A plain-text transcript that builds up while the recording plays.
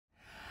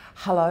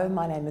Hello,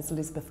 my name is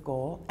Libbi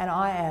Gore, and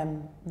I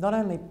am not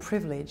only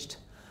privileged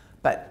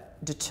but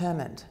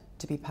determined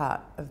to be part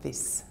of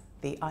this,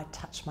 the I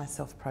Touch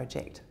Myself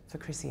project for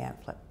Chrissy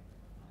Amphlett.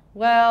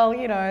 Well,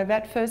 you know,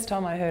 that first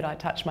time I heard I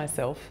Touch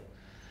Myself,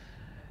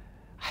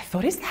 I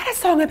thought, is that a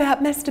song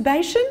about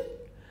masturbation?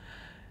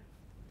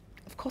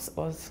 Of course it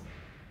was.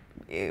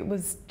 It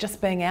was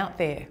just being out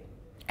there.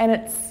 And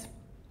it's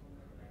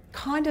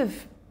kind of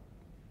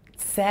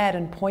sad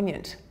and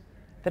poignant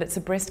that it's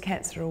a breast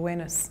cancer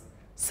awareness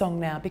song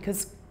now,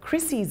 because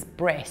Chrissy's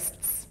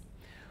breasts,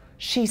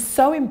 she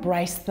so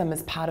embraced them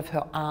as part of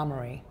her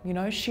armoury. You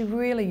know, she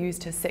really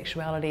used her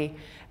sexuality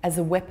as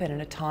a weapon in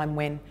a time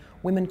when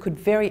women could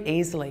very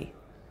easily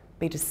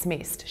be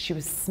dismissed. She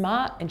was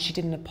smart and she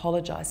didn't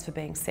apologise for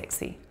being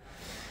sexy.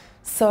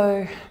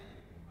 So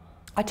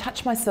I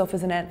Touch Myself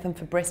as an anthem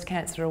for breast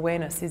cancer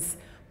awareness is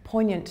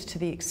poignant to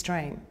the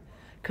extreme,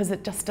 because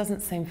it just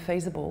doesn't seem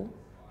feasible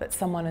that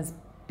someone as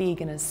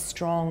big and as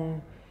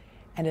strong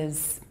and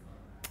as,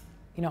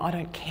 you know, I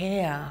don't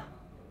care,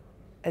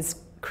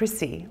 as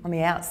Chrissy on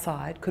the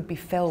outside could be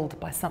felled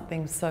by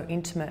something so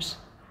intimate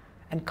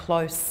and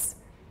close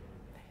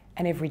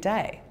and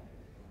everyday.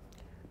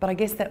 But I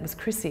guess that was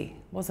Chrissy,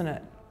 wasn't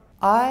it?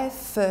 I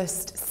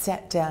first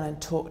sat down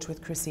and talked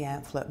with Chrissy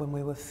Amphlett when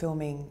we were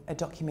filming a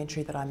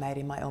documentary that I made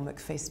in my Elle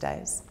McFeast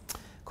days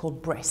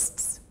called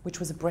Breasts, which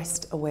was a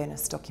breast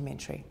awareness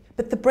documentary.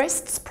 But the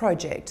Breasts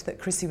project that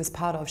Chrissy was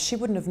part of, she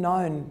wouldn't have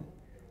known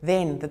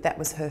then that that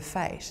was her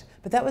fate.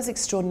 But that was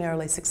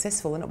extraordinarily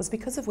successful, and it was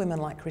because of women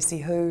like Chrissy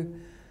who,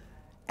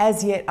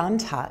 as yet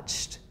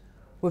untouched,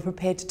 were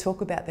prepared to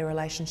talk about their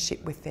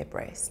relationship with their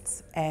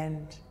breasts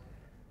and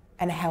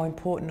how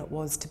important it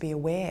was to be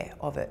aware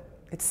of it.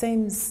 It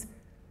seems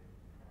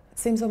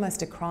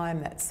almost a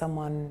crime that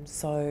someone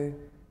so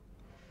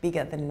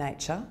bigger than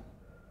nature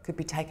could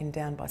be taken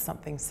down by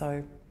something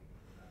so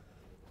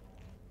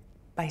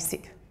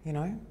basic, you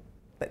know?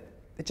 But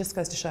it just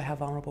goes to show how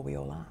vulnerable we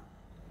all are.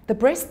 The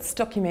Breasts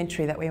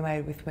documentary that we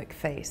made with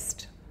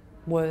McFeast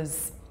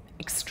was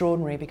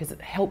extraordinary because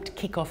it helped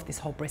kick off this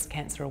whole breast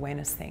cancer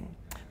awareness thing.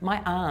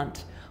 My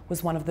aunt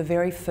was one of the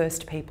very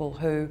first people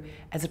who,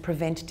 as a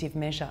preventative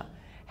measure,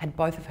 had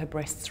both of her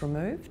breasts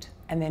removed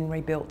and then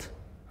rebuilt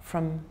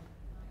from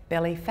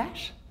belly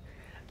fat.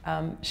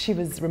 She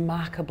was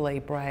remarkably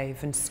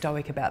brave and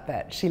stoic about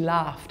that. She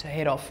laughed her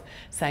head off,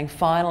 saying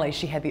finally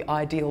she had the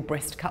ideal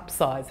breast cup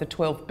size, a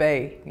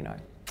 12B, you know.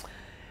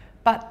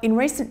 But in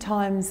recent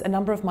times, a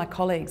number of my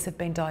colleagues have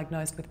been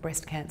diagnosed with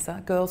breast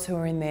cancer, girls who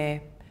are in their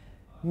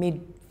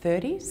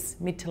mid-30s,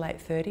 mid to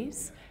late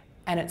 30s,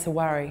 and it's a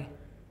worry.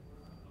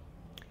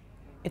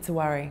 It's a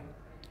worry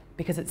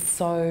because it's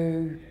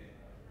so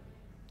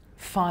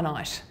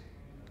finite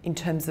in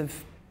terms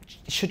of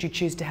should you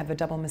choose to have a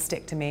double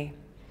mastectomy,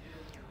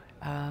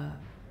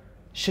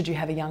 should you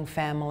have a young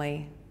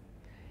family.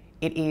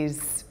 It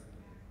is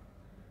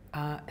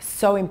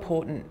so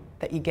important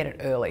that you get it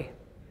early.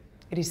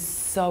 It is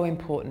so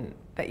important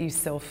that you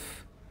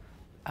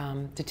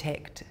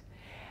self-detect.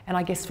 And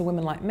I guess for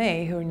women like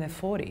me who are in their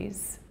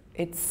 40s,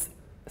 it's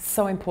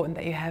so important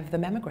that you have the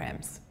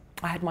mammograms.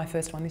 I had my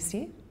first one this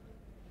year.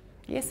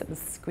 Yes, it was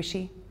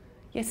squishy.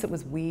 Yes, it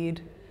was weird.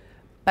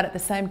 But at the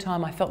same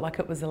time, I felt like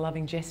it was a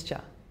loving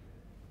gesture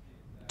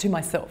to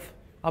myself.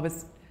 I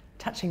was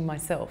touching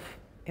myself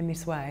in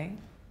this way